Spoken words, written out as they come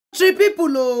Three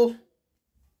people oh,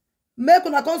 make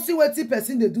una come see wetin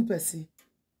person dey do person.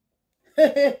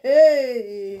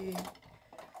 Hey.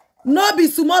 No be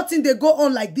small thing dey go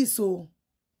on like this oh.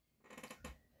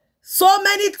 So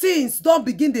many things don't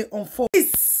begin to unfold.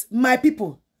 This, my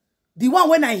people, the one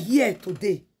when I hear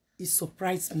today, it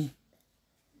surprised me.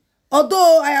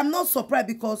 Although I am not surprised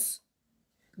because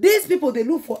these people, they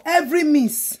look for every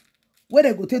means where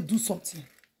they go to do something.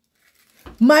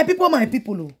 My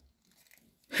people, oh.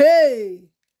 Hey,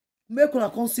 make una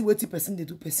come see wetin person they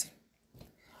do person.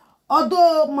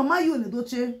 Although Mama Yul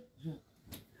Edochie,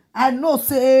 I know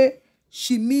say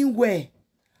she mean well,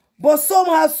 but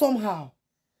somehow,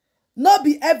 not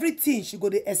be everything she go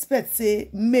to expect say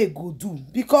may go do,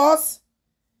 because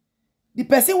the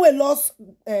person will lost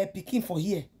pikin for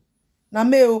here na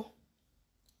male,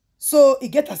 so it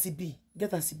get as it be,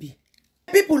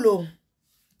 people oh,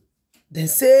 then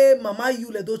say Mama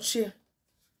Yul Edochie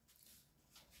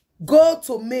go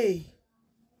to May,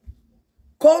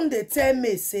 come they tell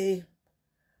me say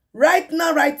right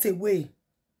now, right away,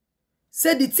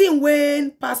 say the thing when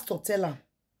pastor tell her,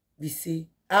 we say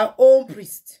our own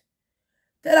priest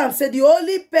tell am say the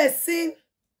only person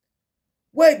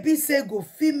wey be say go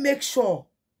fit make sure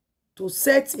to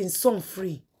set in son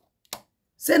free,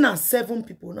 say na 7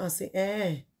 people. Now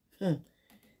say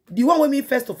the one wey me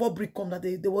first of all bring come that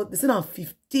they say na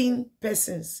 15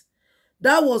 persons.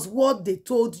 That was what they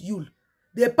told you.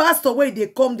 The pastor wey they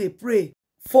come they pray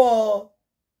for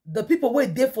the people wey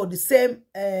dey for the same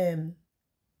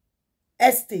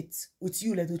estate with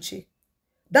Yul Edochie.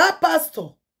 That pastor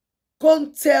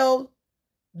can't tell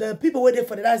the people waiting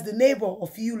for that's the neighbor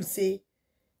of Yul say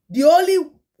the only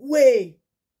way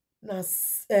na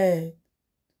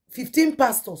 15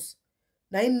 pastors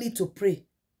now need to pray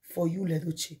for Yul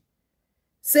Edochie.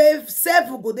 Say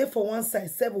 7 go there for one side,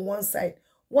 7 one side,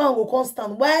 one will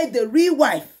constant. Why the real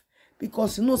wife?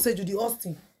 Because you know say Judy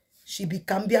Austin, she be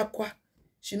Cambiaqua,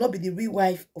 she not be the real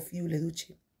wife of Yul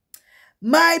Edochie.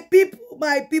 My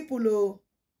people, oh,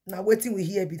 now waiting we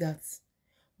hear be that.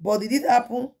 But did it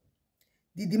happen?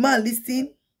 Did the man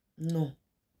listen? No.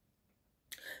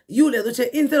 Yul Edochie,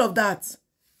 instead of that,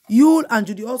 Yul and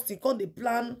Judy Austin come the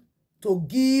plan to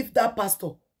give that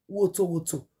pastor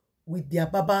woto with their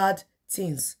bad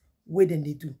things where then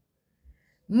they do.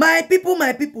 My people,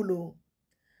 oh,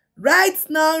 right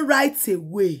now, right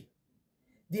away,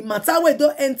 the matter where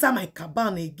don't enter my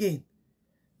cabin again.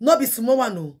 Not be small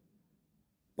one, no.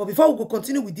 But before we go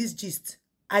continue with this gist,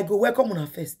 I go welcome on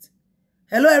first.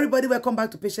 Hello everybody, welcome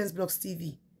back to Patience Blogs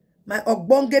TV. My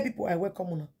ogbonge people, I welcome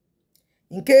on.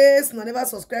 In case you never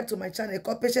subscribe to my channel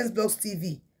called Patience Blogs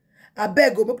TV, I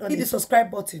beg go hit the subscribe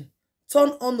button, turn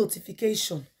on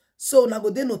notification, so now go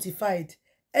dey notified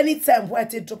anytime where I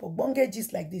take drop ogbonge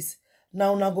gist like this.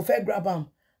 Now go fair grab them.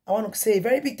 I want to say a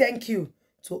very big thank you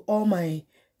to all my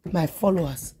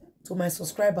followers, to my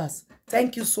subscribers.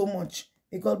 Thank you so much.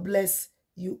 May God bless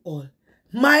you all.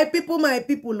 My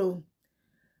people, oh.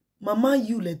 Mama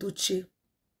Yul Edochie,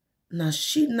 now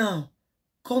she now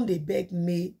come they beg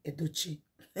me Edochie.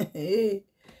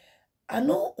 I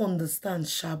don't understand,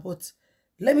 Sha, but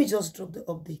let me just drop the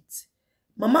update.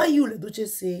 Mama Yul Edochie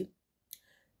say,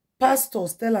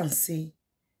 pastors tell and say,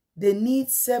 they need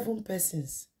 7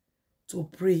 persons to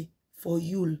pray for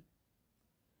Yul.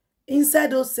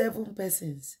 Inside those 7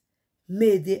 persons,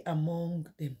 may they among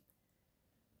them.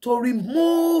 To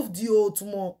remove the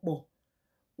old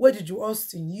where did you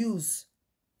Austin use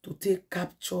to take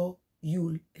capture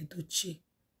Yul Edochie?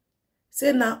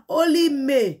 Say now only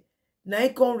May now I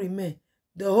can remain.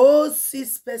 The whole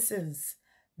 6 persons,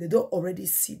 they don't already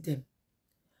see them.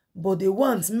 But they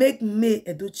want make May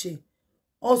Edochie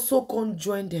also come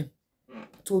join them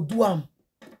to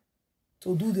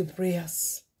do the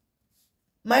prayers.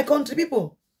 My country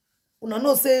people, una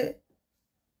know say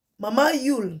Mama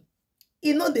Yul,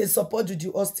 you know they support Judy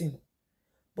Austin.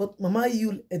 But Mama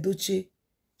Yul Edochie,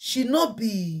 she not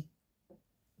be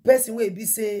person where be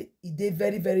say it dey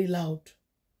very, very loud.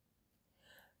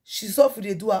 She suffer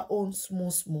they do her own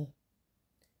small.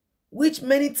 Which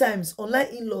many times online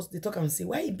in-laws they talk and say,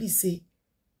 why it be say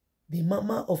the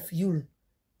mama of Yul,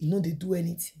 you know they do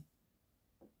anything.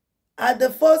 At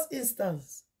the first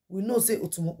instance, we know say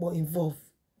Otumokbo involved.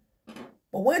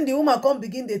 But when the woman come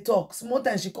begin they talk, small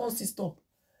time she can't stop.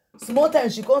 Small time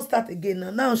she can't start again.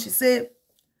 And now she say,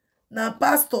 now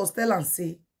pastors tell and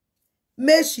say,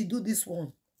 may she do this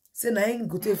one. Say na ain't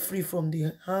go take free from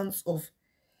the hands of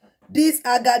this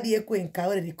Agadi Ekwe in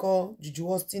Kawe they call Juju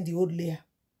Austin, the old layer.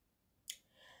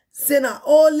 Say na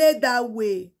only that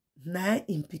way na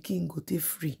in Peking go take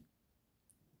free.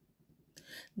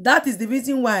 That is the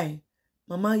reason why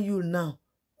Mama Yul now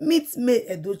meet May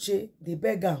Edochie, they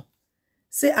beg her.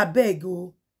 Say, I beg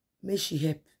you, may she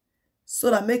help. So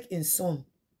that make in son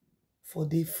for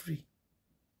day free.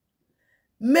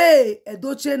 May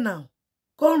Edochie now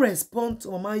come respond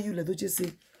to Mama Yul Edochie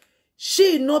say,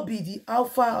 she not be the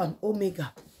Alpha and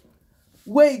Omega,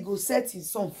 where he go set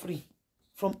his son free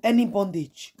from any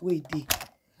bondage where he did.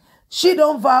 She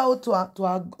don't vow to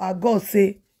her God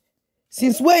say,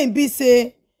 since when he be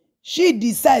say, she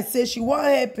decide say she want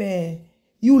help Yul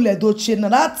Edochie. Now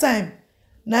that time,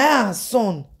 now her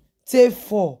son take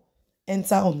fall,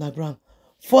 enter underground.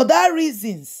 For that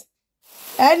reasons,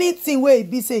 anything where he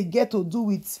be say he get to do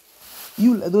with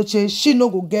Yul Edochie, she no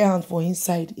go get hand for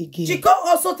inside again. She can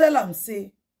also tell am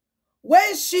say,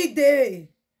 when she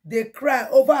they cry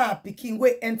over her pikin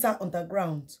wey enter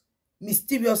underground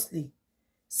mysteriously,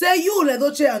 say Yul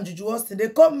Edochie and Juju Austin they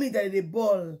come meet that they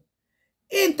ball.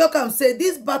 In talk am say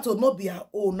this battle not be her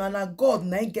own, and na God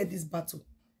na get this battle.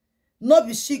 Not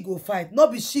be she go fight,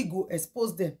 not be she go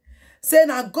expose them. Say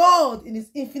na God in his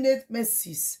infinite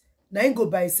mercies na him go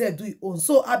by himself do his own.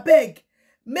 So I beg,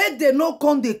 make they no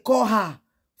come they call her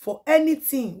for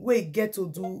anything where get to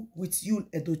do with Yul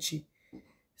Edochie.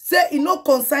 Say it no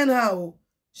concern her,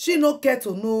 she no care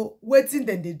to know wetin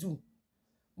then they do.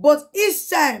 But each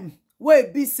time where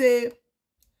it be say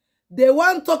they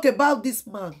want talk about this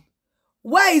man,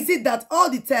 why is it that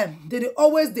all the time they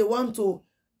always they want to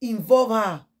involve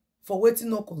her for wetin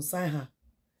no concern her?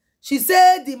 She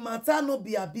said the matter no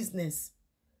be her business.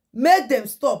 Make them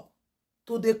stop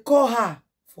to they call her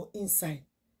for inside,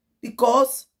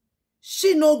 because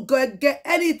she no get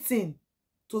anything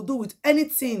to do with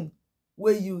anything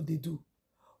where you they do.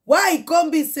 Why it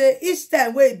can't be say each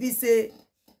time where it be say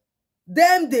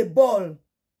them they ball,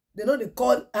 they know they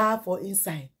call her for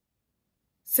inside.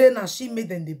 Say now she made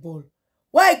them the ball.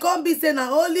 Why it can't be say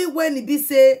now only when it be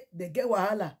say they get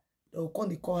wahala, they will come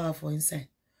they call her for inside.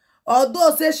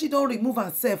 Although say she don't remove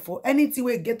herself for anything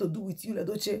where get to do with Yul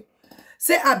Edochie.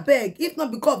 Say I beg, if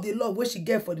not because of the love where she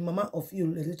get for the mama of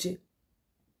Yul Edochie,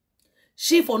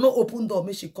 she for no open door,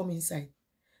 make she come inside.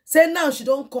 Say now she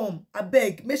don't come, I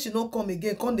beg, make she not come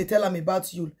again, come they tell them about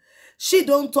Yul. She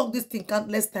don't talk this thing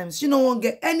countless times. She don't want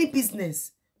get any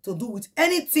business to do with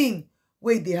anything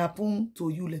where they happen to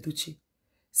Yul Edochie.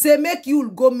 Say make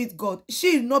Yul go meet God.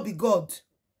 She not be God.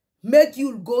 Make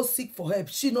Yul go seek for help.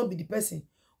 She not be the person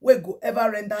where go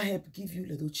ever render help give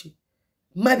Yul Edochie.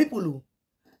 My people,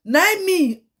 now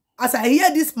me, as I hear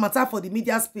this matter for the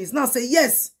media space, now say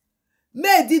yes,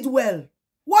 May did well.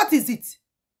 What is it?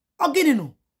 Again,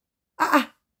 no.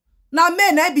 Now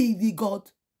May I be the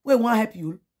God we want help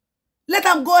you. Let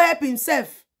him go help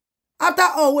himself. After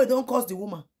all, we don't cost the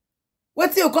woman.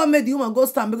 Wait till you come make the woman go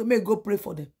stand, make go pray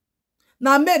for them.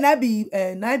 Now May I be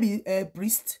a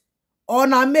priest, or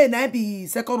now May I be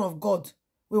second of God.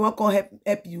 We want to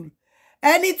help you.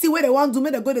 Anything where they want to do,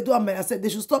 make they go they do. I said they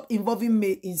should stop involving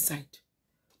May inside.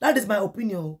 That is my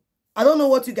opinion. I don't know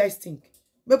what you guys think.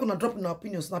 Make una drop in our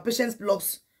opinions. Now Patience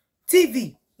Blogs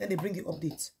TV. Then they bring the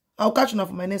updates. I'll catch you now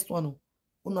for my next one.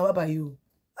 Una bye bye you.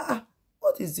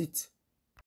 What is it?